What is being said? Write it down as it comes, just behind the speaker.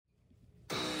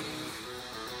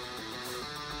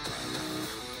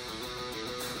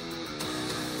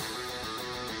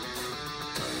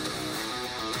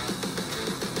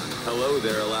Hello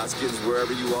there, Alaskans,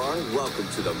 wherever you are. Welcome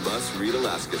to the Must Read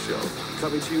Alaska Show.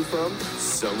 Coming to you from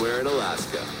somewhere in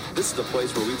Alaska. This is the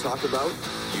place where we talk about,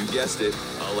 you guessed it,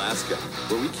 Alaska.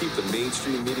 Where we keep the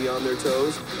mainstream media on their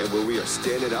toes and where we are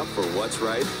standing up for what's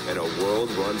right in a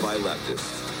world run by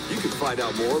leftists. You can find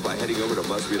out more by heading over to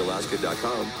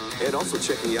mustreadalaska.com and also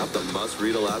checking out the Must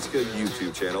Read Alaska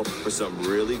YouTube channel for some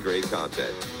really great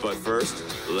content. But first,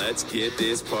 let's get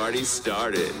this party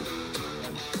started.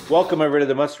 Welcome everybody to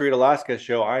the Must Read Alaska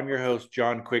Show. I'm your host,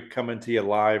 John Quick, coming to you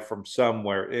live from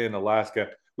somewhere in Alaska.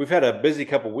 We've had a busy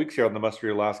couple weeks here on the Must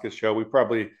Read Alaska Show. We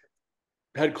probably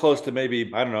had close to maybe,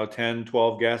 10,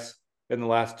 12 guests in the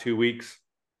last 2 weeks.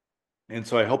 And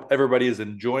so I hope everybody is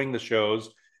enjoying the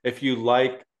shows. If you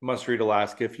like Must Read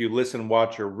Alaska, if you listen,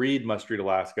 watch, or read Must Read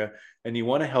Alaska, and you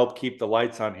want to help keep the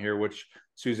lights on here, which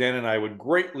Suzanne and I would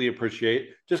greatly appreciate,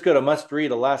 just go to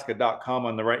mustreadalaska.com.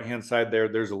 On the right-hand side there,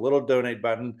 there's a little donate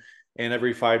button, and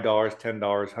every $5,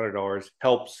 $10, $100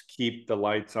 helps keep the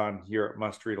lights on here at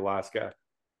Must Read Alaska.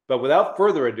 But without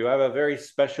further ado, I have a very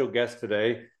special guest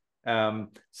today,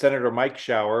 Senator Mike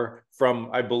Shower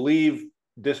from, I believe,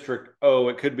 District O.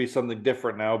 It could be something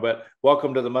different now, but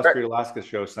welcome to the Must Read Alaska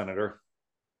Show, Senator.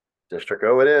 District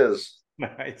O it is.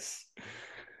 Nice.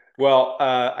 Well,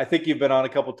 I think you've been on a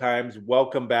couple times.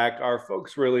 Welcome back. Our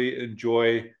folks really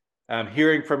enjoy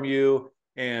hearing from you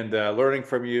and learning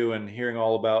from you and hearing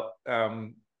all about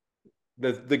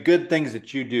the good things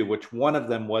that you do, which one of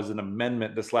them was an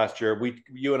amendment this last year.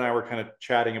 You and I were kind of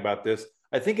chatting about this.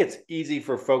 I think it's easy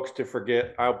for folks to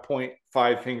forget. I'll point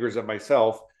 5 fingers at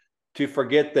myself to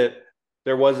forget that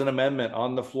there was an amendment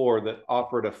on the floor that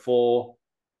offered a full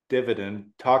dividend.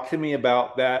 Talk to me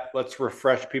about that. Let's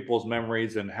refresh people's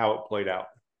memories and how it played out.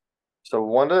 So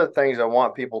one of the things I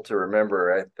want people to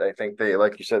remember, I think they,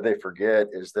 like you said, they forget,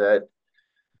 is that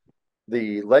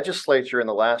the legislature in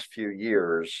the last few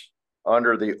years,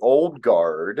 under the old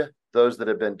guard, those that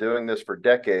have been doing this for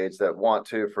decades that want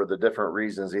to, for the different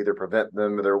reasons, either prevent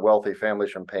them or their wealthy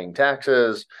families from paying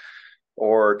taxes,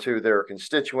 or to their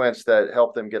constituents that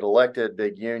help them get elected,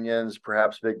 big unions,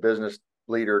 perhaps big business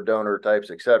leader, donor types,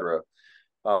 etc.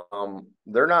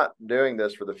 They're not doing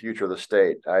this for the future of the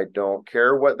state. I don't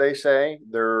care what they say.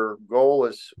 Their goal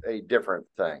is a different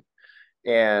thing.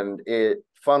 And it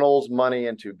funnels money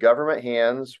into government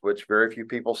hands, which very few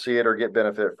people see it or get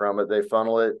benefit from it. They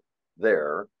funnel it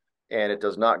there, and it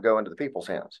does not go into the people's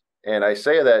hands. And I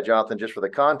say that, Jonathan, just for the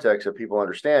context of people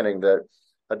understanding that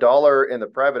a dollar in the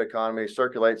private economy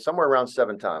circulates somewhere around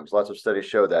 7 times. Lots of studies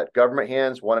show that. Government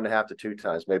hands, 1.5 to 2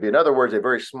 times. Maybe, in other words, a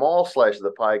very small slice of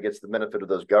the pie gets the benefit of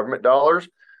those government dollars.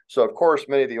 So, of course,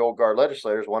 many of the old guard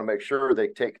legislators want to make sure they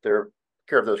take care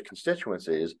of those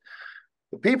constituencies.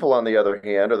 The people, on the other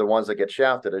hand, are the ones that get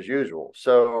shafted as usual.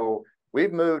 So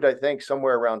we've moved, I think,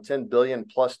 somewhere around $10 billion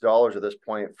plus at this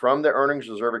point from the earnings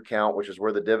reserve account, which is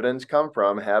where the dividends come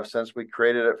from, have since we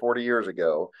created it 40 years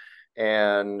ago.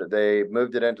 And they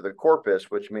moved it into the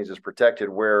corpus, which means it's protected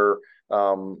where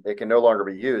it can no longer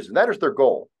be used. And that is their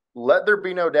goal. Let there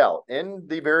be no doubt. In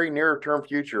the very near term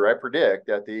future, I predict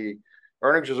that the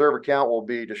earnings reserve account will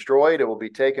be destroyed. It will be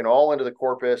taken all into the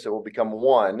corpus. It will become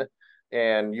one.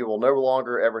 And you will no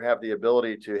longer ever have the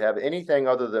ability to have anything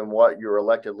other than what your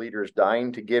elected leader is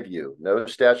dying to give you. No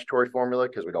statutory formula,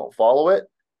 because we don't follow it.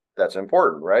 That's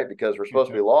important, right? Because we're supposed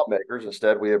to be lawmakers.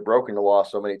 Instead, we have broken the law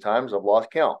so many times, I've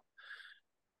lost count.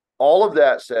 All of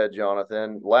that said,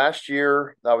 Jonathan, last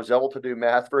year I was able to do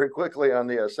math very quickly on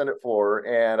the Senate floor,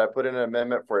 and I put in an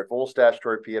amendment for a full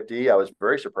statutory PFD. I was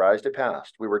very surprised it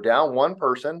passed. We were down one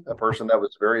person, a person that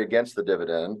was very against the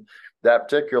dividend. That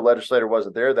particular legislator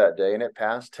wasn't there that day, and it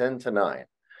passed 10-9.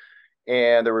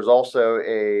 And there was also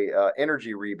a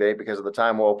energy rebate because at the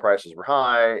time oil prices were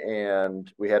high,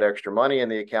 and we had extra money in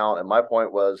the account. And my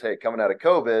point was, hey, coming out of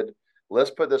COVID, let's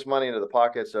put this money into the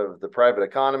pockets of the private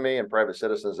economy and private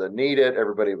citizens that need it.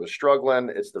 Everybody was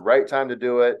struggling. It's the right time to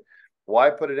do it. Why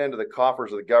put it into the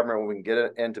coffers of the government when we can get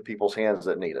it into people's hands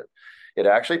that need it? It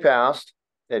actually passed.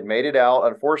 It made it out.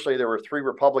 Unfortunately, there were 3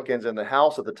 Republicans in the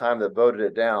House at the time that voted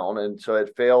it down. And so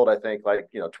it failed, I think,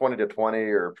 20-20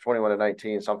 or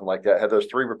 21-19, something like that. Had those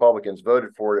 3 Republicans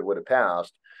voted for it, it would have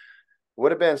passed. It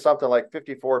would have been something like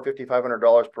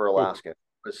 $5,500 per Alaskan. It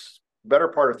was better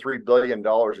part of $3 billion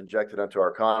injected into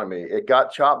our economy. It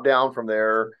got chopped down from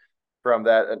there, from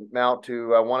that amount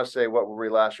to, I want to say, what were we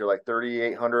last year, like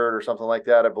 3,800 or something like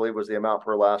that, I believe was the amount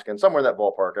per Alaskan, somewhere in that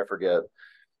ballpark, I forget.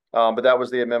 But that was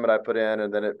the amendment I put in,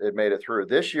 and then it made it through.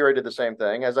 This year, I did the same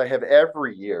thing, as I have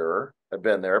every year I've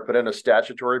been there, put in a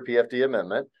statutory PFD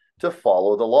amendment to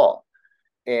follow the law.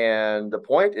 And the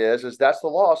point is that's the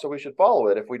law, so we should follow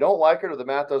it. If we don't like it or the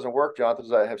math doesn't work, Jonathan,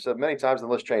 as I have said many times, then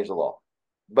let's change the law.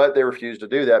 But they refuse to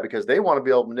do that because they want to be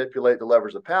able to manipulate the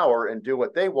levers of power and do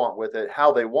what they want with it,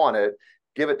 how they want it,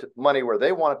 give it money where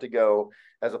they want it to go,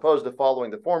 as opposed to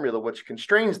following the formula, which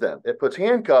constrains them. It puts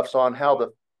handcuffs on how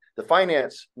the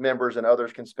finance members and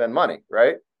others can spend money,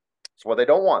 right? It's what they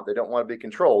don't want. They don't want to be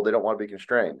controlled. They don't want to be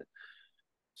constrained.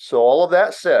 So all of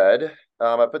that said,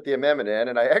 I put the amendment in,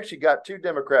 and I actually got 2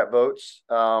 Democrat votes,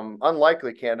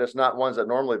 unlikely candidates, not ones that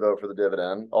normally vote for the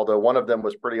dividend, although one of them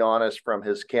was pretty honest from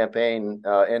his campaign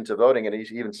into voting, and he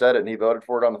even said it, and he voted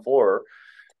for it on the floor.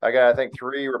 I got, I think,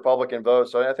 3 Republican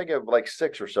votes, so I think it was like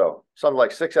 6 or so, something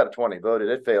like 6 out of 20 voted.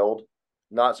 It failed.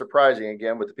 Not surprising,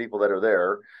 again, with the people that are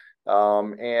there.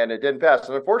 And it didn't pass.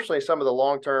 And unfortunately, some of the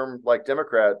long-term, like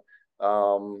Democrat,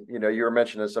 you were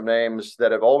mentioning some names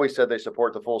that have always said they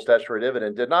support the full statutory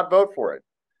dividend, did not vote for it.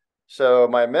 So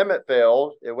my amendment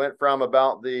failed. It went from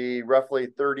about the roughly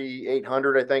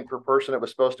 3,800, I think, per person it was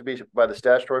supposed to be by the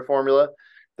statutory formula.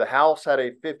 The House had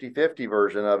a 50-50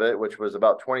 version of it, which was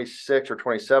about $2,600 or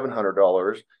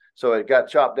 $2,700. So it got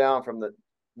chopped down from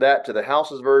that to the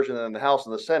House's version, and then the House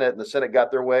and the Senate got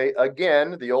their way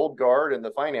again, the old guard and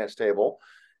the finance table.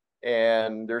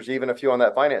 And there's even a few on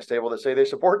that finance table that say they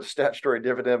support the statutory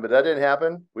dividend, but that didn't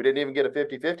happen. We didn't even get a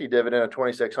 50-50 dividend of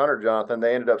 2,600, Jonathan.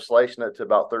 They ended up slicing it to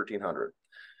about 1,300.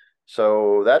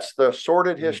 So that's the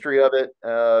sordid history of it.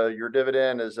 Your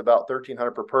dividend is about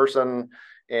 1,300 per person,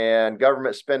 and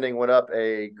government spending went up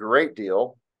a great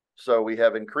deal. So we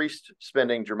have increased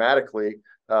spending dramatically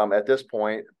at this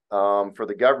point for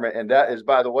the government. And that is,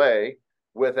 by the way,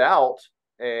 without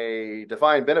a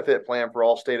defined benefit plan for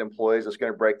all state employees that's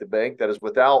going to break the bank. That is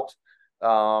without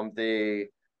the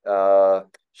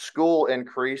school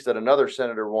increase that another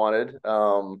senator wanted.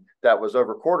 That was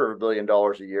over $250 million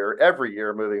a year, every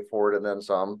year moving forward, and then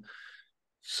some.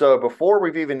 So before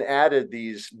we've even added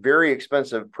these very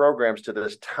expensive programs to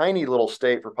this tiny little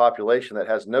state for population that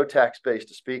has no tax base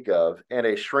to speak of, and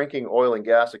a shrinking oil and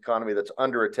gas economy that's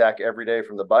under attack every day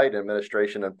from the Biden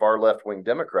administration and far left-wing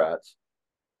Democrats,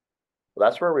 well,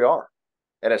 that's where we are.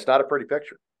 And it's not a pretty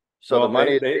picture. So well, the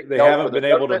money they haven't been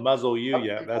able to muzzle you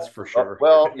yet, that's for sure.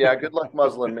 Well, yeah, good luck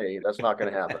muzzling me. That's not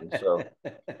going to happen. So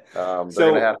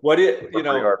so what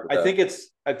I think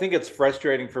it's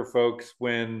frustrating for folks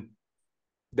when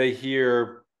they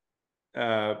hear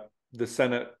the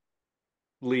Senate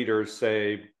leaders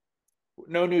say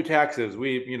no new taxes.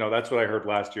 That's what I heard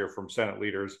last year from Senate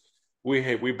leaders.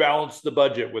 We balanced the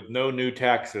budget with no new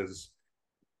taxes.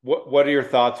 What are your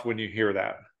thoughts when you hear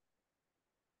that?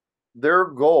 Their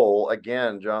goal,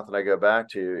 again, Jonathan, I go back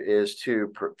to, is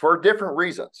for different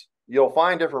reasons. You'll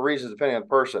find different reasons depending on the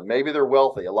person. Maybe they're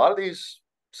wealthy. A lot of these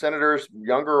senators,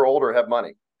 younger or older, have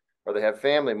money, or they have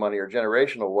family money or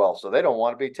generational wealth, so they don't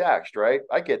want to be taxed, right?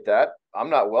 I get that. I'm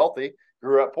not wealthy,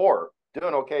 grew up poor,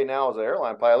 doing okay now as an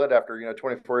airline pilot after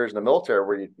 24 years in the military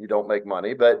where you don't make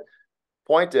money. But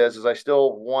point is I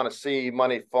still want to see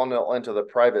money funnel into the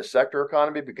private sector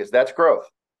economy because that's growth.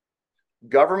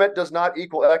 Government does not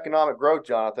equal economic growth,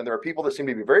 Jonathan. There are people that seem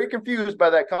to be very confused by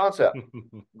that concept.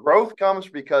 Growth comes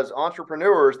because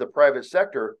entrepreneurs, the private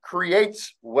sector,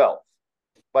 creates wealth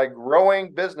by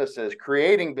growing businesses,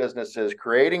 creating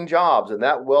jobs, and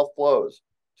that wealth flows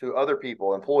to other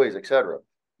people, employees, etc.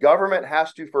 Government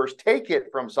has to first take it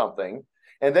from something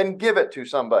and then give it to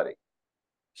somebody.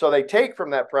 So they take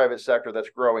from that private sector that's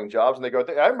growing jobs, and they go,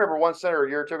 I remember one senator a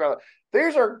year or two ago,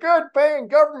 these are good paying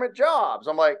government jobs.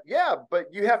 I'm like, yeah, but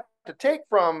you have to take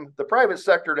from the private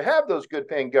sector to have those good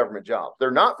paying government jobs.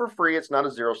 They're not for free. It's not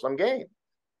a zero-sum game.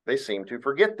 They seem to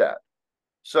forget that.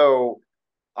 So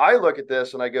I look at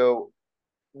this and I go,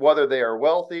 whether they are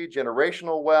wealthy,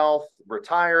 generational wealth,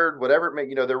 retired, whatever it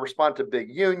may, they respond to big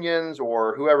unions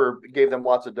or whoever gave them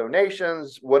lots of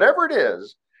donations, whatever it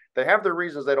is, they have their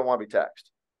reasons they don't want to be taxed.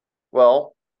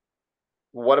 Well,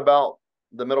 what about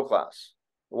the middle class?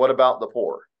 What about the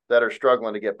poor that are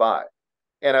struggling to get by?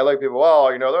 And I look at people,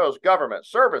 those government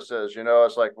services,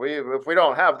 it's like if we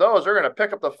don't have those, they're going to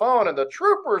pick up the phone and the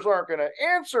troopers aren't going to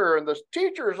answer and the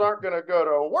teachers aren't going to go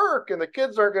to work and the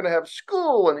kids aren't going to have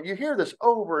school. And you hear this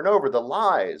over and over, the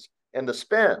lies and the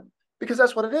spin, because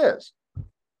that's what it is.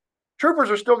 Troopers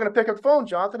are still going to pick up the phone,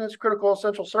 Jonathan. It's critical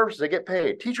essential services. They get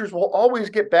paid. Teachers will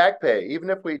always get back pay, even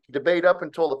if we debate up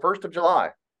until the 1st of July.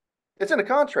 It's in a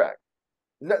contract.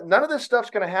 None of this stuff's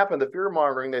going to happen, the fear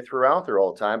mongering they threw out there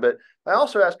all the time. But I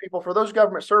also ask people for those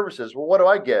government services, well, what do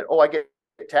I get? Oh, I get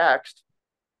taxed,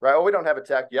 right? Oh, we don't have a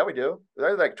tax. Yeah, we do.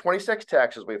 There's like 26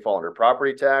 taxes we fall under: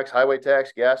 property tax, highway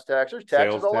tax, gas tax. There's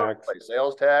taxes all over the place.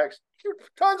 Sales tax,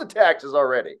 tons of taxes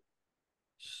already.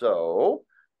 So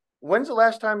When's the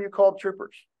last time you called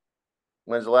troopers?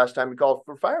 When's the last time you called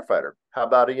for firefighter? How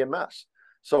about EMS?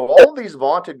 So all these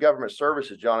vaunted government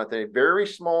services, Jonathan, a very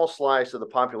small slice of the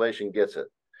population gets it.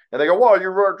 And they go, well,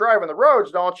 you're driving the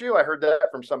roads, don't you? I heard that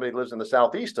from somebody who lives in the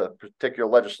Southeast, a particular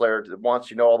legislator that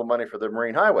wants, all the money for the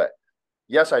Marine Highway.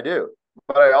 Yes, I do.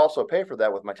 But I also pay for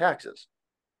that with my taxes.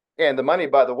 And the money,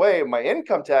 by the way, my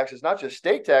income tax is not just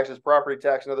state taxes, property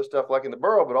tax, and other stuff like in the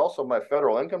borough, but also my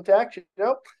federal income tax.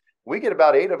 We get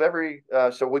about 8 of every.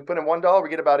 So we put in $1, we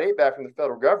get about 8 back from the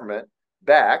federal government,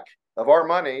 back of our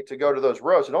money to go to those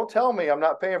roads. So don't tell me I'm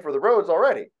not paying for the roads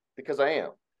already, because I am.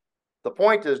 The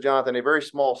point is, Jonathan, a very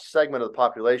small segment of the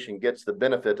population gets the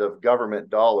benefit of government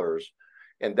dollars.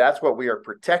 And that's what we are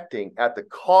protecting at the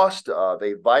cost of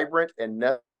a vibrant and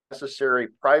necessary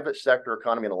private sector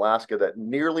economy in Alaska that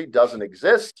nearly doesn't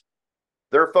exist.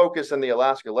 Their focus in the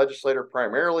Alaska legislature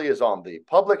primarily is on the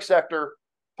public sector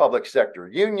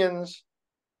unions.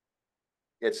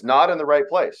 It's not in the right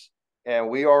place. And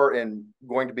we are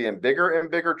going to be in bigger and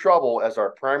bigger trouble as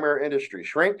our primary industry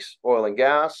shrinks: oil and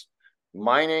gas,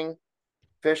 mining,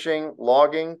 fishing,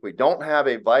 logging. We don't have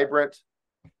a vibrant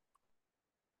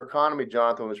economy,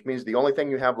 Jonathan, which means the only thing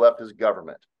you have left is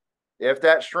government. If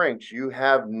that shrinks, you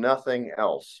have nothing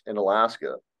else in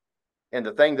Alaska. And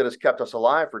the thing that has kept us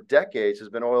alive for decades has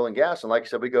been oil and gas. And like I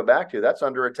said, we go back to that's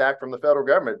under attack from the federal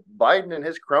government. Biden and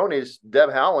his cronies, Deb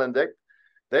Haaland,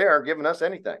 they aren't giving us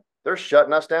anything. They're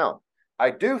shutting us down. I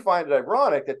do find it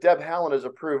ironic that Deb Haaland has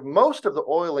approved most of the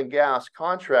oil and gas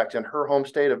contracts in her home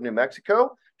state of New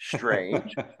Mexico.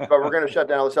 Strange, but we're going to shut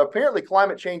down. So apparently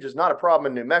climate change is not a problem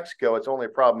in New Mexico. It's only a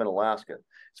problem in Alaska.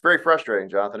 It's very frustrating,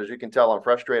 Jonathan. As you can tell, I'm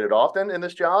frustrated often in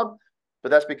this job, but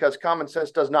that's because common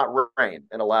sense does not reign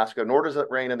in Alaska, nor does it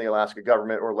reign in the Alaska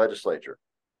government or legislature.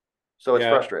 So it's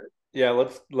frustrating. Yeah,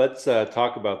 let's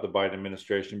talk about the Biden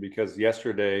administration, because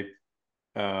yesterday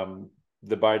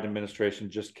the Biden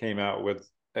administration just came out with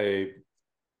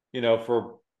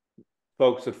for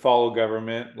folks that follow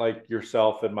government like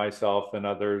yourself and myself and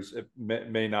others, it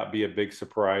may not be a big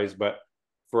surprise, but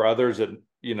for others,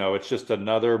 it's just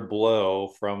another blow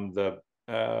from the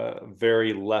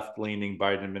very left-leaning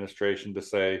Biden administration to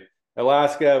say,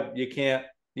 Alaska, you can't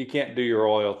do your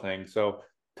oil thing. So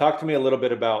talk to me a little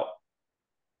bit about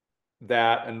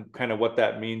that and kind of what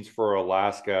that means for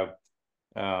Alaska,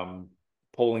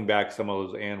 pulling back some of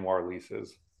those ANWR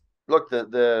leases. Look,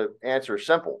 the answer is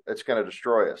simple. It's going to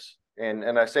destroy us.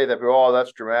 And I say that, oh,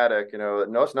 that's dramatic.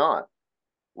 No, it's not.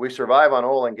 We survive on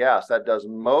oil and gas. That does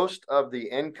most of the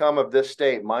income of this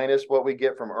state, minus what we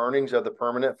get from earnings of the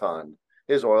permanent fund,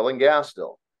 is oil and gas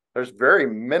still. There's very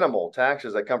minimal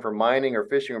taxes that come from mining or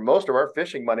fishing, or most of our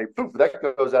fishing money, that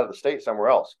goes out of the state somewhere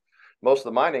else. Most of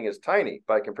the mining is tiny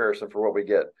by comparison for what we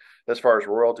get as far as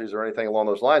royalties or anything along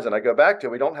those lines. And I go back to,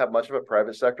 we don't have much of a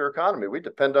private sector economy. We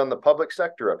depend on the public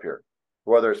sector up here,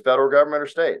 whether it's federal government or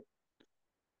state.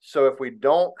 So if we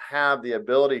don't have the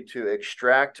ability to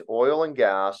extract oil and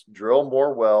gas, drill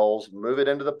more wells, move it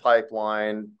into the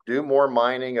pipeline, do more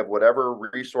mining of whatever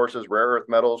resources, rare earth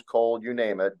metals, coal, you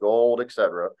name it, gold,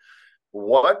 etc.,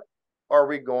 what are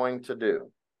we going to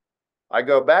do? I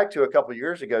go back to a couple of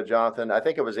years ago, Jonathan. I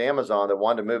think it was Amazon that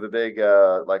wanted to move a big,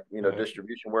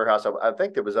 distribution warehouse. I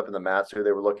think it was up in the Matsu.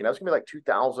 They were looking. It was going to be like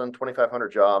 2,000, 2,500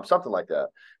 jobs, something like that.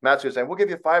 Matsu was saying, we'll give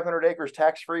you 500 acres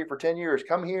tax-free for 10 years.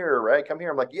 Come here, right? Come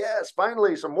here. I'm like, yes,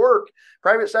 finally, some work.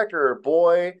 Private sector.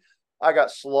 Boy, I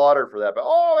got slaughtered for that. But,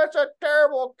 that's a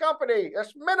terrible company.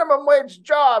 It's minimum wage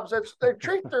jobs. They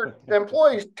treat their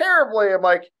employees terribly. I'm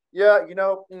like, yeah,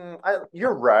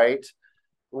 you're right.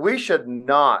 We should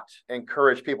not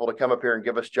encourage people to come up here and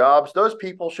give us jobs. Those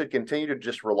people should continue to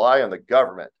just rely on the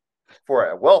government for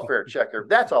a welfare checker.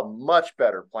 That's a much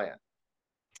better plan.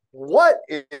 What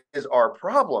is our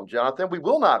problem, Jonathan? We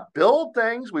will not build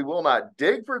things. We will not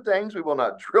dig for things. We will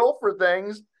not drill for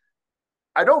things.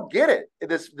 I don't get it.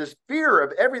 This fear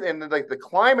of everything, like the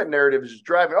climate narrative is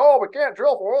driving, we can't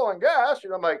drill for oil and gas.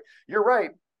 I'm like, you're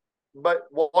right. But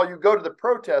while you go to the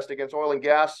protest against oil and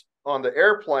gas on the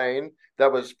airplane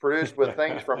that was produced with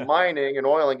things from mining and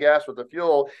oil and gas with the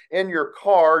fuel in your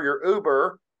car, your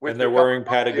Uber, and they're wearing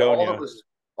Patagonia,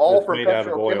 all from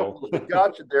petrochemicals that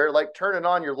got you there, like turning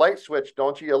on your light switch,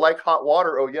 don't you? You like hot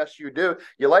water? Oh, yes, you do.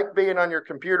 You like being on your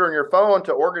computer and your phone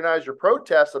to organize your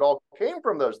protests that all came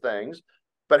from those things.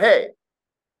 But hey,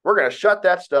 we're going to shut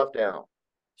that stuff down.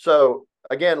 So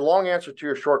again, long answer to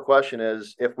your short question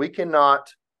is, if we cannot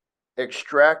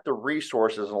extract the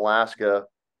resources in Alaska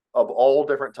of all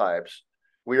different types,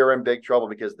 we are in big trouble,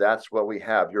 because that's what we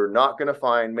have. You're not going to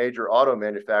find major auto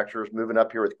manufacturers moving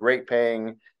up here with great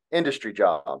paying industry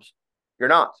jobs. You're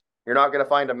not. You're not going to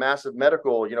find a massive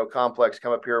medical, complex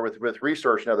come up here with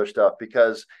research and other stuff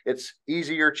because it's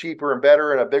easier, cheaper, and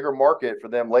better, and a bigger market for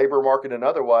them, labor market and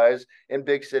otherwise, in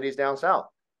big cities down south.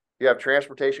 You have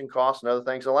transportation costs and other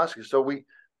things in Alaska. So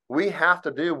we have to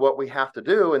do what we have to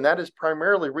do, and that is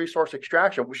primarily resource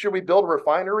extraction. Should we build a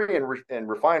refinery and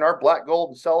refine our black gold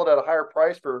and sell it at a higher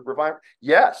price for refinery?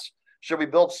 Yes. Should we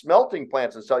build smelting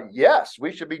plants and sell? Yes,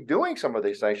 we should be doing some of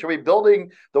these things. Should we be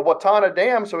building the Watana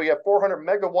Dam so we have 400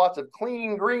 megawatts of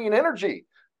clean green energy?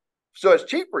 So it's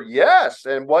cheaper, yes.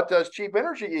 And what does cheap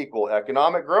energy equal?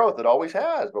 Economic growth. It always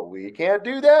has, but we can't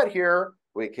do that here.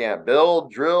 We can't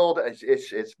build, drill.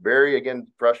 It's very, again,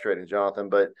 frustrating, Jonathan,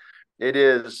 but it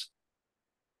is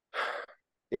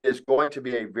going to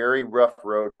be a very rough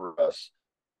road for us.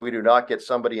 We do not get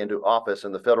somebody into office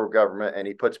in the federal government and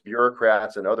he puts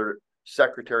bureaucrats and other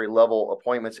secretary level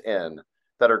appointments in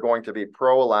that are going to be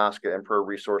pro-Alaska and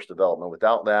pro-resource development.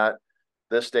 Without that,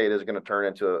 this state is going to turn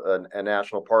into a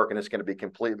national park, and it's going to be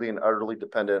completely and utterly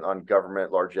dependent on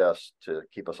government largesse to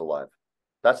keep us alive.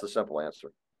 That's the simple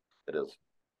answer. It is.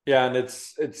 Yeah, and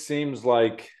it seems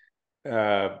like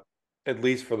at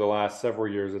least for the last several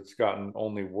years, it's gotten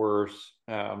only worse.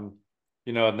 And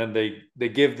then they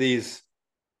give these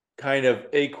kind of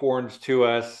acorns to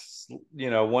us.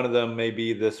 One of them may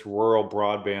be this rural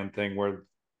broadband thing where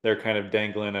they're kind of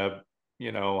dangling a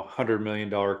 $100 million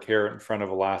carrot in front of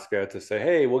Alaska to say,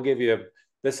 hey, we'll give you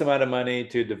this amount of money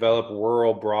to develop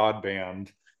rural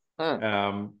broadband.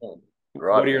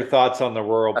 What are your thoughts on the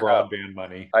rural broadband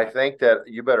money? I think that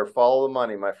you better follow the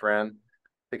money, my friend,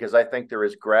 because I think there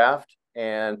is graft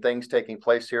and things taking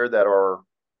place here that are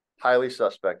highly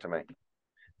suspect to me.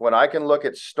 When I can look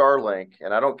at Starlink,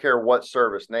 and I don't care what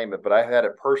service, name it, but I had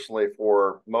it personally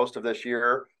for most of this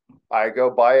year. I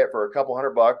go buy it for a couple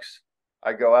 $100.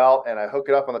 I go out and I hook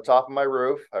it up on the top of my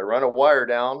roof. I run a wire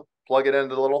down, plug it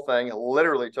into the little thing. It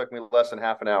literally took me less than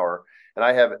half an hour. And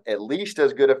I have at least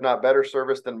as good, if not better,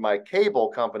 service than my cable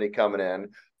company coming in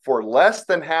for less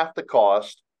than half the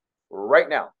cost right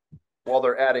now, while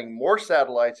they're adding more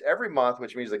satellites every month,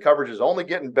 which means the coverage is only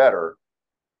getting better.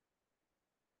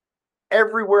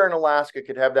 Everywhere in Alaska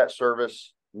could have that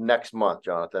service next month,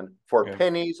 Jonathan, for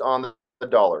pennies on the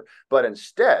dollar. But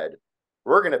instead,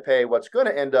 we're going to pay what's going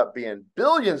to end up being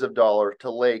billions of dollars to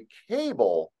lay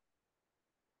cable.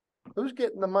 Who's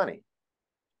getting the money?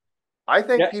 I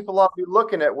think people ought to be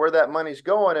looking at where that money's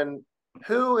going and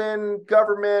who in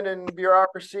government and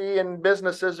bureaucracy and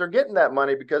businesses are getting that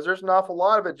money, because there's an awful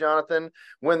lot of it, Jonathan,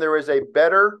 when there is a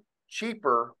better,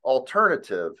 cheaper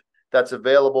alternative that's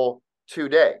available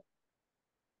today.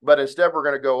 But instead, we're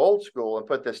going to go old school and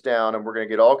put this down, and we're going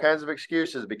to get all kinds of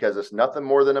excuses because it's nothing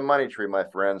more than a money tree, my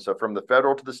friend. So from the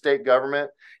federal to the state government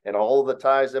and all of the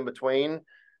ties in between,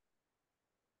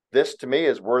 this to me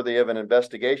is worthy of an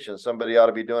investigation. Somebody ought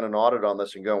to be doing an audit on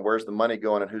this and going, where's the money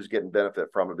going and who's getting benefit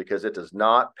from it? Because it does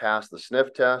not pass the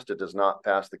sniff test. It does not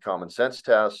pass the common sense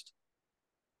test.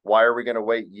 Why are we going to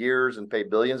wait years and pay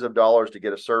billions of dollars to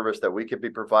get a service that we could be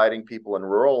providing people in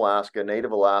rural Alaska,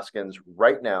 Native Alaskans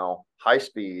right now, high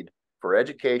speed, for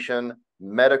education,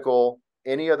 medical,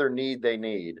 any other need they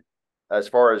need as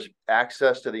far as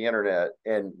access to the internet,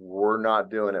 and we're not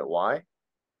doing it? Why?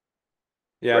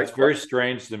 Yeah, it's very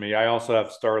strange to me. I also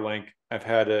have Starlink. I've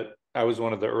had it. I was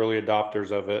one of the early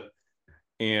adopters of it.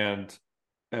 And,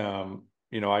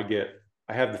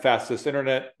 I have the fastest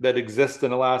internet that exists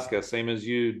in Alaska, same as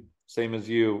you,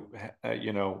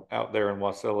 out there in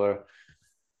Wasilla,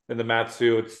 in the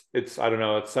Matsu. It's I don't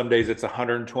know. Some days it's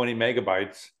 120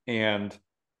 megabytes, and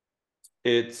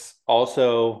it's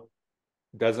also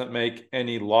doesn't make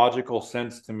any logical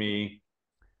sense to me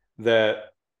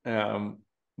that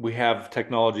we have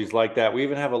technologies like that. We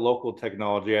even have a local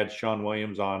technology. I had Sean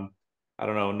Williams on, I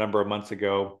don't know, a number of months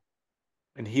ago.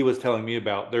 And he was telling me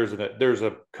about there's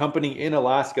a company in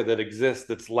Alaska that exists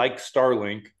that's like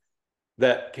Starlink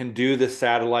that can do the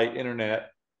satellite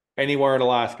internet anywhere in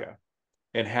Alaska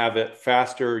and have it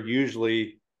faster,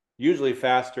 usually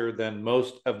faster than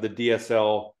most of the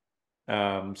DSL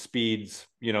speeds,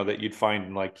 that you'd find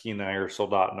in like Kenai or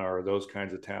Soldotna or those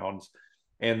kinds of towns.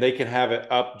 And they can have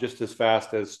it up just as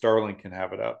fast as Starlink can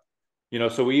have it up.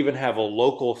 So we even have a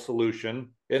local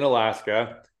solution in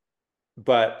Alaska,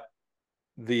 but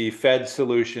the Fed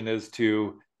solution is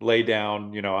to lay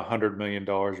down, $100 million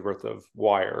worth of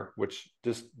wire, which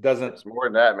just doesn't. It's more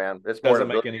than that, man. It's more than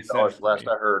make any sense. Last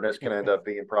I heard, it's going to end up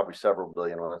being probably several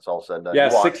billion when it's all said and done. Yeah,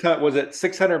 600 was it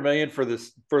 600 million for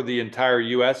the entire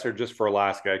U.S. or just for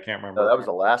Alaska? I can't remember. No, that was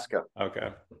Alaska. Okay.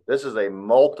 This is a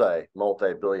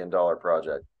multi-billion-dollar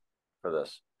project for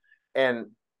this, and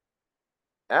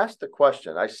ask the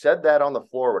question. I said that on the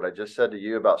floor, what I just said to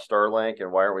you about Starlink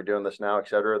and why aren't we doing this now, et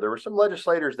cetera. There were some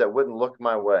legislators that wouldn't look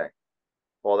my way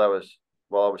while I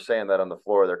was saying that on the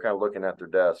floor. They're kind of looking at their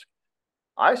desk.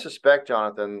 I suspect,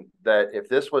 Jonathan, that if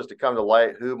this was to come to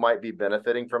light, who might be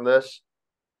benefiting from this,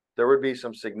 there would be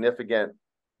some significant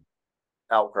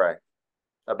outcry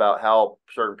about how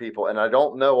certain people, and I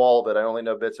don't know all of it, I only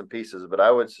know bits and pieces, but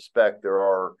I would suspect there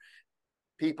are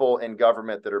people in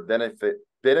government that are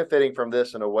benefiting from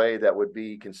this in a way that would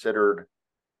be considered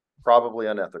probably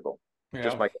unethical. Yeah.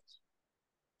 Just my guess.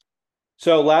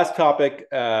 So last topic,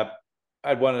 I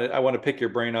want to pick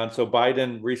your brain on. So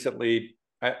Biden recently,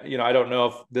 I don't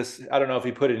know if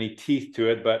he put any teeth to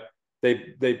it, but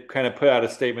they kind of put out a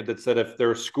statement that said if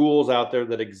there are schools out there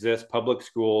that exist, public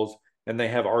schools, and they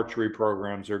have archery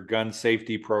programs or gun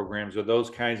safety programs or those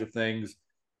kinds of things,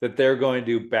 that they're going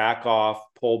to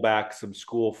pull back some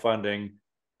school funding.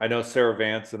 I know Sarah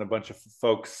Vance and a bunch of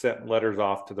folks sent letters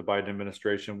off to the Biden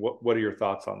administration. What are your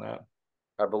thoughts on that?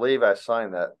 I believe I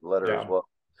signed that letter as well.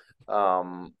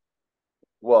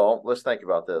 Well, let's think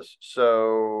about this.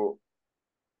 So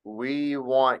we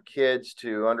want kids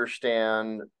to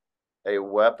understand a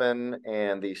weapon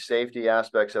and the safety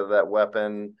aspects of that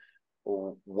weapon,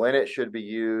 when it should be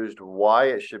used, why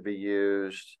it should be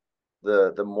used,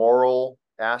 the moral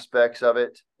aspects of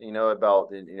it,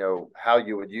 about, how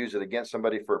you would use it against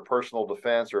somebody for personal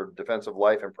defense or defense of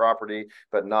life and property,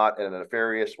 but not in a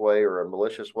nefarious way or a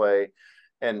malicious way.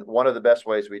 And one of the best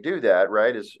ways we do that,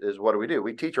 right, is what do?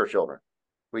 We teach our children.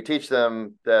 We teach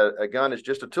them that a gun is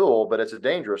just a tool, but it's a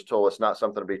dangerous tool. It's not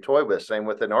something to be toyed with. Same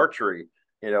with an archery,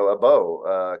 a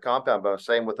bow, compound bow.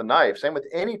 Same with a knife. Same with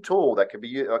any tool that could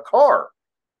be a car.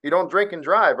 You don't drink and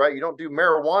drive, right? You don't do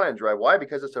marijuana and drive. Why?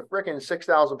 Because it's a freaking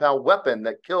 6,000-pound weapon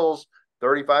that kills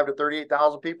 35 to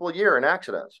 38,000 people a year in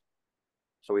accidents.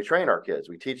 So we train our kids.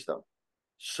 We teach them.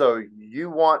 So you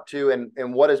want to,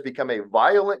 and what has become a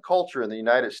violent culture in the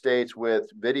United States with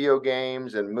video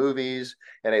games and movies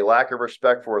and a lack of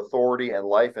respect for authority and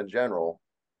life in general,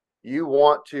 you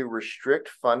want to restrict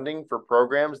funding for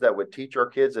programs that would teach our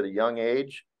kids at a young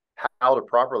age how to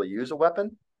properly use a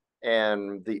weapon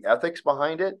and the ethics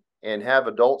behind it, and have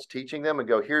adults teaching them and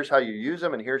go, here's how you use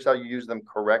them and here's how you use them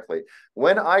correctly.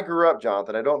 When I grew up,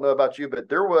 Jonathan, I don't know about you, but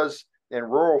there was in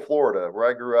rural Florida where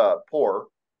I grew up, poor.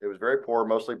 It was very poor,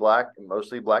 mostly black and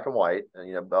white,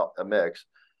 and about a mix.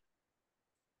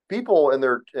 People in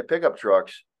their pickup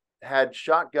trucks had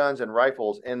shotguns and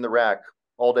rifles in the rack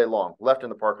all day long, left in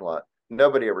the parking lot.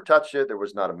 Nobody ever touched it. There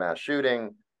was not a mass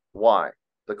shooting. Why?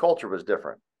 The culture was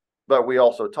different. But we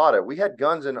also taught it. We had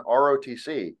guns in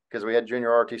ROTC because we had junior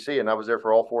ROTC, and I was there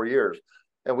for all 4 years.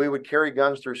 And we would carry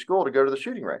guns through school to go to the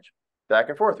shooting range. Back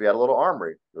and forth. We had a little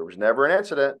armory. There was never an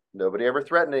incident. Nobody ever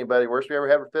threatened anybody. Worst we ever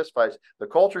had were fist fights. The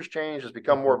culture's changed. It's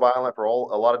become more violent for a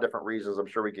lot of different reasons. I'm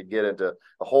sure we could get into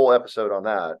a whole episode on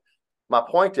that. My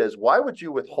point is, why would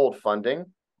you withhold funding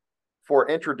for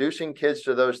introducing kids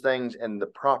to those things in the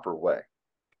proper way,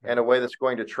 in a way that's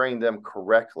going to train them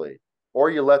correctly? Or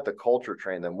you let the culture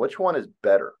train them? Which one is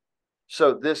better?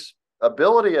 So this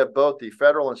ability of both the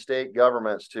federal and state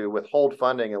governments to withhold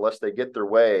funding unless they get their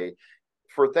way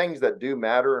for things that do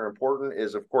matter and important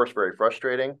is, of course, very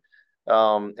frustrating.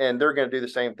 And they're going to do the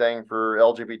same thing for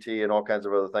LGBT and all kinds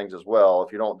of other things as well.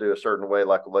 If you don't do a certain way,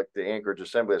 like the Anchorage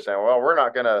Assembly is saying, well, we're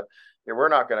not going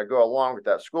to go along with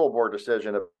that school board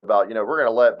decision about, we're going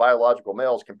to let biological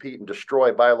males compete and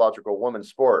destroy biological women's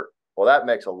sport. Well, that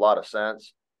makes a lot of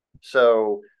sense.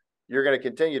 So you're going to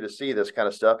continue to see this kind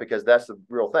of stuff because that's the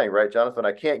real thing, right, Jonathan?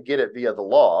 I can't get it via the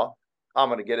law. I'm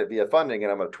going to get it via funding,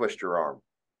 and I'm going to twist your arm.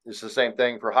 It's the same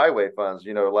thing for highway funds.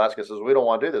 Alaska says, we don't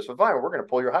want to do this. Well, fine, we're going to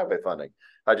pull your highway funding.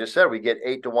 I just said we get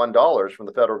 $8 to $1 from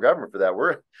the federal government for that.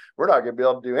 We're not going to be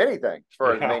able to do anything as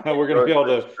far as we're going to be able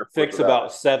to fix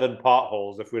about 7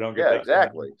 potholes if we don't get that.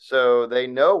 Exactly. So they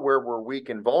know where we're weak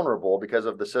and vulnerable because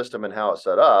of the system and how it's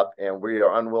set up, and we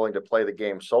are unwilling to play the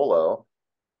game solo.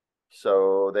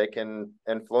 So they can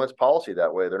influence policy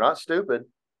that way. They're not stupid.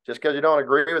 Just because you don't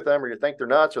agree with them or you think they're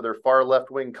nuts or they're far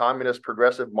left-wing communist,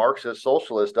 progressive, Marxist,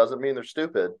 socialist doesn't mean they're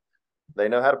stupid. They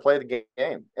know how to play the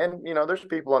game. And, there's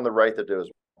people on the right that do as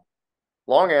well.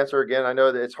 Long answer. Again, I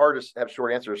know that it's hard to have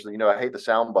short answers. I hate the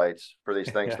sound bites for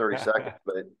these things, 30 seconds,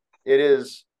 but it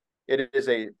is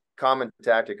a common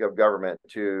tactic of government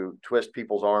to twist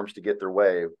people's arms to get their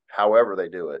way, however they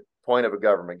do it. Point of a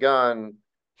government gun,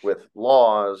 with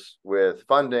laws, with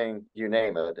funding, you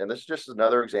name it. And this is just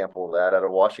another example of that out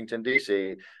of Washington,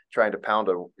 D.C., trying to pound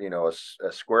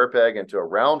a square peg into a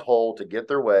round hole to get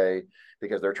their way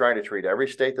because they're trying to treat every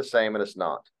state the same, and it's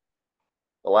not.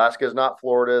 Alaska is not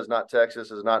Florida, is not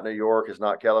Texas, is not New York, is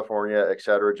not California, et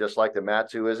cetera. Just like the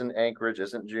Matsu isn't Anchorage,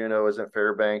 isn't Juneau, isn't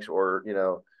Fairbanks, or,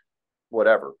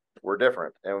 whatever. We're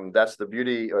different. And that's the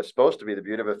beauty, or supposed to be the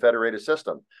beauty of a federated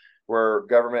system, where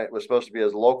government was supposed to be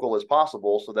as local as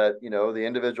possible so that, the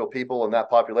individual people in that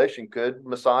population could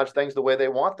massage things the way they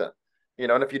want them.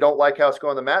 And if you don't like how it's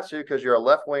going to Matsu because you're a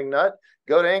left-wing nut,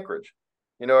 go to Anchorage.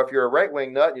 If you're a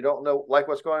right-wing nut and you don't like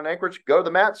what's going on in Anchorage, go to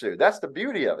the Matsu. That's the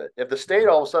beauty of it. If the state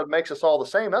all of a sudden makes us all the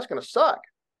same, that's going to suck.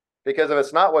 Because if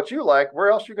it's not what you like, where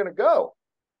else are you going to go?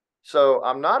 So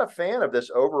I'm not a fan of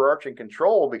this overarching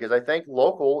control, because I think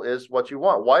local is what you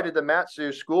want. Why did the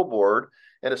Matsu school board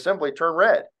and assembly turn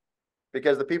red?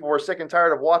 Because the people were sick and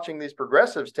tired of watching these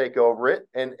progressives take over it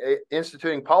and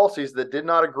instituting policies that did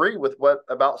not agree with what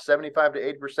about 75 to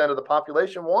 80% of the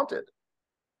population wanted.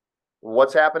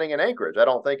 What's happening in Anchorage? I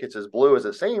don't think it's as blue as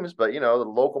it seems, but the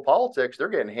local politics, they're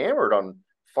getting hammered on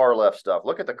far left stuff.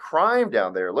 Look at the crime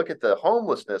down there. Look at the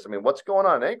homelessness. I mean, what's going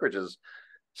on in Anchorage is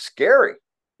scary.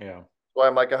 Yeah. So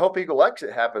I'm like, I hope Eagle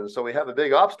Exit happens so we have a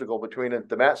big obstacle between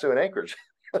the Matsu and Anchorage.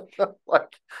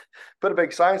 Like, put a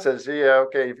big sign that says, yeah,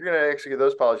 okay, if you're going to execute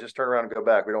those policies, just turn around and go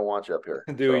back. We don't want you up here.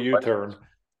 Do a U-turn.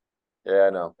 Yeah, I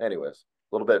know. Anyways,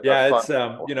 a little bit. Yeah, it's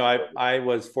I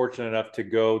was fortunate enough to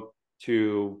go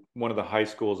to one of the high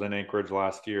schools in Anchorage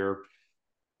last year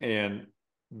and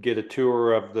get a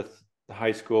tour of the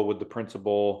high school with the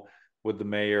principal, with the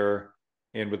mayor,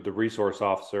 and with the resource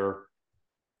officer.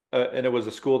 And it was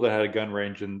a school that had a gun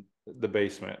range in the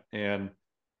basement. And,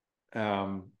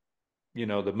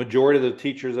 the majority of the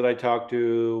teachers that I talked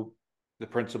to, the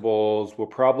principals, were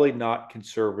probably not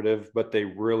conservative, but they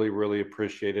really, really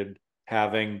appreciated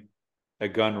having a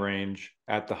gun range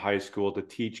at the high school to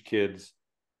teach kids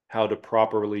how to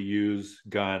properly use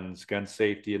guns, gun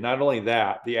safety. And not only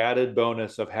that, the added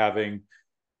bonus of having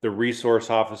the resource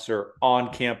officer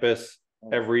on campus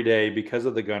every day because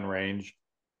of the gun range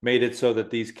made it so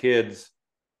that these kids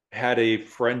had a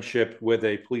friendship with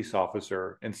a police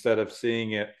officer. Instead of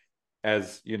seeing it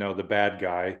as, the bad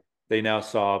guy, they now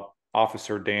saw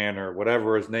Officer Dan, or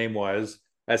whatever his name was,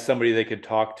 as somebody they could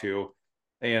talk to.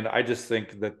 And I just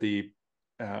think that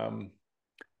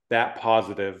that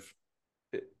positive,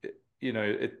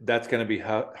 that's going to be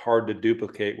hard to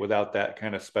duplicate without that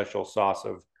kind of special sauce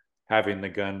of having the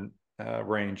gun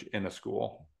range in a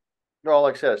school. No,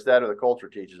 like I said, it's that or the culture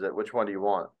teaches it. Which one do you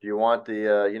want? Do you want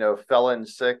the, Felon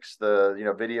 6,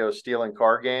 the, video stealing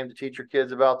car game to teach your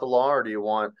kids about the law? Or do you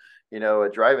want, a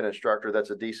driving instructor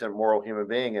that's a decent moral human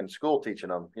being in school teaching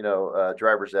them,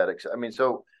 driver's ethics? I mean,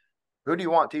 so who do you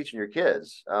want teaching your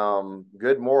kids?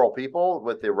 Good moral people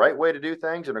with the right way to do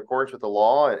things in accordance with the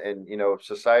law and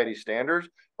society standards?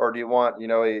 Or do you want,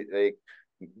 a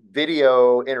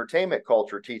video entertainment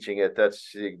culture teaching it?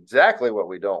 That's exactly what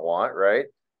we don't want, right?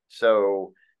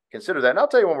 So consider that. And I'll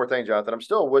tell you one more thing, Jonathan. I'm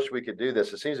still wish we could do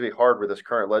this. It seems to be hard with this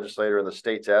current legislator and the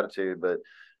state's attitude, but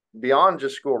beyond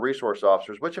just school resource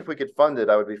officers, which if we could fund it,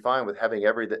 I would be fine with having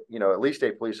at least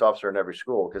a police officer in every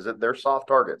school, because they're soft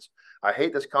targets. I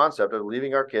hate this concept of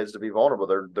leaving our kids to be vulnerable.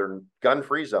 They're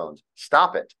gun-free zones.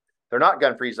 Stop it. They're not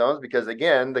gun-free zones because,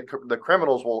 again, the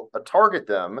criminals will target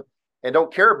them and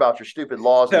don't care about your stupid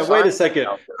laws. Yeah, wait a second.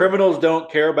 Criminals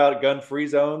don't care about gun-free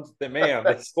zones? Man,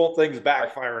 this whole thing's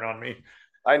backfiring on me.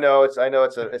 I know it's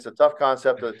a tough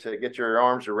concept to get your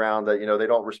arms around, that, they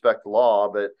don't respect the law.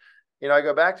 But, I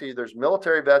go back to there's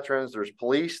military veterans, there's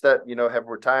police that, have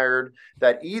retired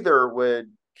that either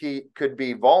could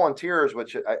be volunteers,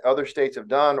 which other states have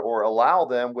done, or allow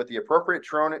them with the appropriate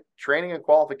training and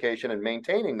qualification and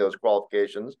maintaining those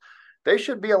qualifications. They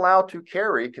should be allowed to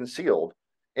carry concealed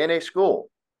in a school.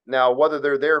 Now, whether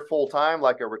they're there full time,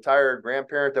 like a retired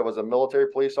grandparent that was a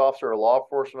military police officer or law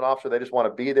enforcement officer, they just want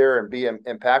to be there and be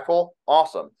impactful.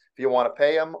 Awesome. If you want to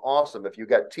pay them, awesome. If you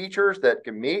got teachers that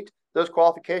can meet those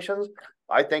qualifications,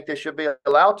 I think they should be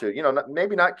allowed to,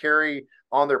 maybe not carry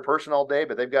on their person all day,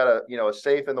 but they've got a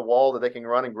safe in the wall that they can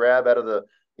run and grab out of the,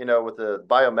 with the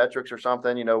biometrics or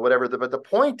something, whatever. But the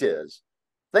point is,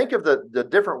 think of the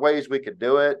different ways we could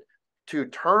do it to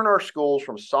turn our schools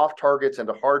from soft targets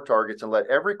into hard targets, and let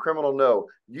every criminal know,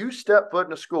 you step foot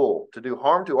in a school to do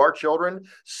harm to our children,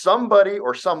 somebody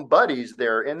or somebody's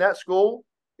there in that school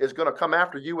is going to come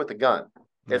after you with a gun.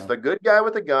 Yeah. It's the good guy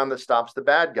with a gun that stops the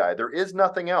bad guy. There is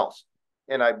nothing else.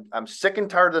 And I'm sick and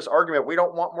tired of this argument. We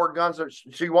don't want more guns.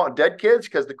 So you want dead kids?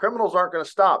 Because the criminals aren't going to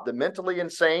stop. The mentally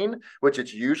insane, which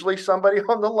it's usually somebody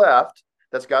on the left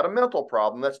that's got a mental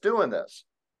problem that's doing this.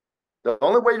 The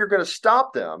only way you're going to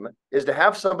stop them is to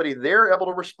have somebody there able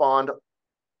to respond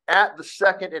at the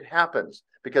second it happens,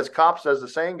 because cops, as the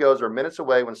saying goes, are minutes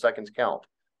away when seconds count.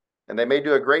 And they may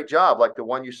do a great job, like the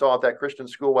one you saw at that Christian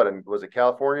school. Was it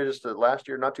California just last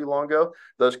year, not too long ago?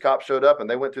 Those cops showed up and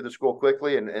they went through the school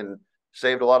quickly and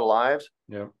saved a lot of lives.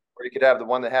 Yeah. Or you could have the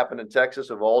one that happened in Texas,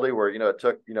 Uvalde, where, it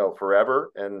took,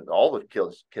 forever and all the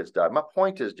kids died. My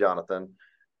point is, Jonathan,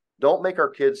 don't make our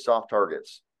kids soft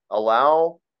targets.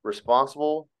 Allow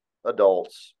responsible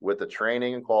adults with the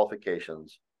training and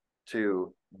qualifications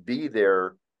to be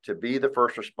there, to be the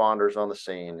first responders on the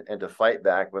scene, and to fight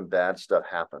back when bad stuff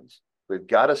happens. We've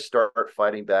got to start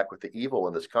fighting back with the evil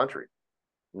in this country,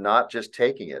 not just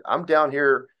taking it. I'm down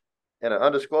here in an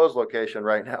undisclosed location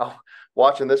right now,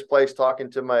 watching this place, talking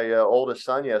to my oldest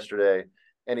son yesterday,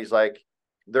 and he's like,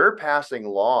 they're passing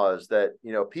laws that,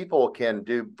 people can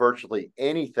do virtually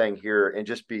anything here and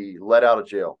just be let out of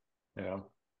jail. Yeah.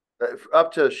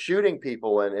 Up to shooting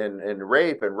people and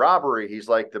rape and robbery. He's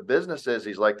like, the businesses,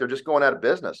 he's like, they're just going out of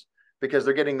business because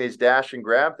they're getting these dash and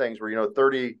grab things where,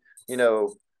 30,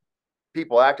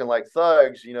 people acting like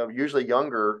thugs, usually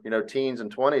younger, teens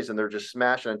and 20s, and they're just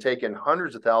smashing and taking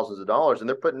hundreds of thousands of dollars, and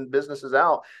they're putting businesses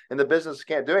out, and the businesses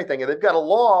can't do anything. And they've got a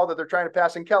law that they're trying to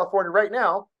pass in California right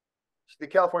now, the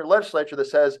California legislature, that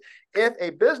says if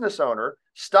a business owner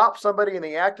stops somebody in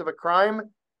the act of a crime,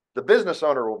 the business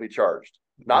owner will be charged,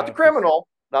 not the criminal,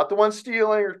 not the one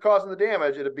stealing or causing the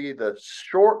damage. It'll be the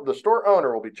store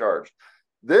owner will be charged.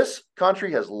 This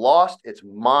country has lost its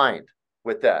mind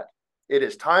with that. It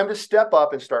is time to step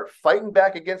up and start fighting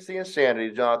back against the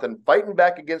insanity, Jonathan, fighting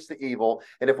back against the evil.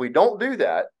 And if we don't do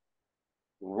that,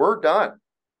 we're done.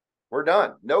 We're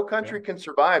done. No country can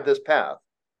survive this path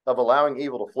of allowing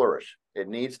evil to flourish. It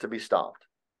needs to be stopped.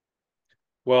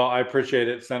 Well, I appreciate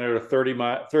it, Senator. 30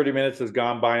 minutes has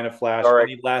gone by in a flash. All right.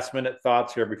 Any last minute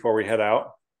thoughts here before we head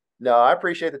out? No, I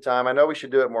appreciate the time. I know we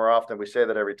should do it more often. We say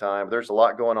that every time. There's a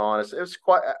lot going on. It's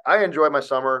quite. I enjoy my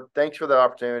summer. Thanks for the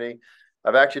opportunity.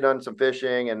 I've actually done some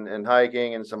fishing and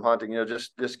hiking and some hunting.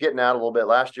 Just getting out a little bit.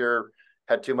 Last year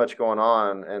had too much going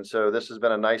on, and so this has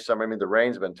been a nice summer. I mean, the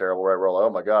rain's been terrible, right? We're all, oh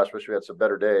my gosh, wish we had some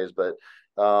better days, but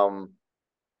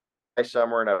nice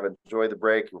summer, and I've enjoyed the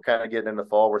break. We're kind of getting into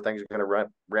fall where things are going to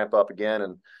ramp up again,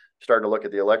 and starting to look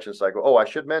at the election cycle. Oh, I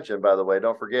should mention, by the way,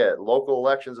 don't forget, local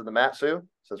elections in the Mat-Su,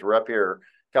 since we're up here,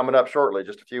 coming up shortly,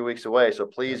 just a few weeks away. So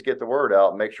please get the word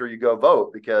out. Make sure you go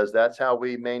vote, because that's how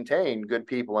we maintain good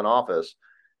people in office.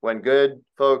 When good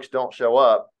folks don't show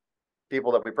up,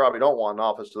 people that we probably don't want in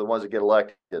office are the ones that get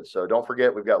elected. So don't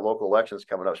forget, we've got local elections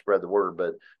coming up. Spread the word.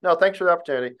 But no, thanks for the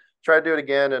opportunity. Try to do it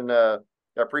again. And I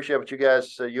appreciate what you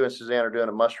guys, you and Suzanne, are doing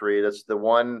a must read. It's the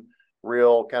one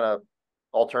real kind of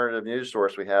alternative news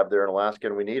source we have there in Alaska,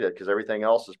 and we need it because everything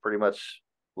else is pretty much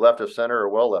left of center or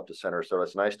well left of center. So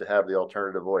it's nice to have the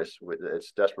alternative voice.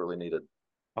 It's desperately needed.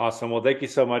 Awesome. Well, thank you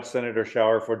so much, Senator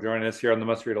Shower, for joining us here on the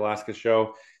Must Read Alaska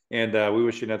show. And we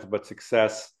wish you nothing but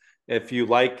success. If you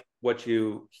like what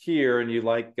you hear and you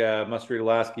like Must Read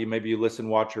Alaska, maybe you listen,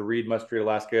 watch, or read Must Read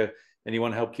Alaska, and you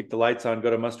want to help keep the lights on, go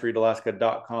to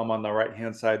mustreadalaska.com. On the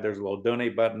right-hand side, there's a little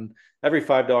donate button. Every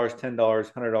 $5, $10,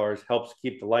 $100 helps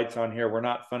keep the lights on here. We're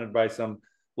not funded by some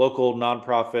local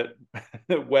nonprofit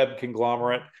web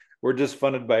conglomerate. We're just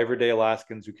funded by everyday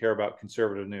Alaskans who care about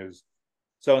conservative news.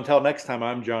 So until next time,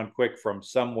 I'm John Quick from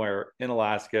somewhere in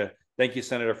Alaska. Thank you,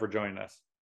 Senator, for joining us.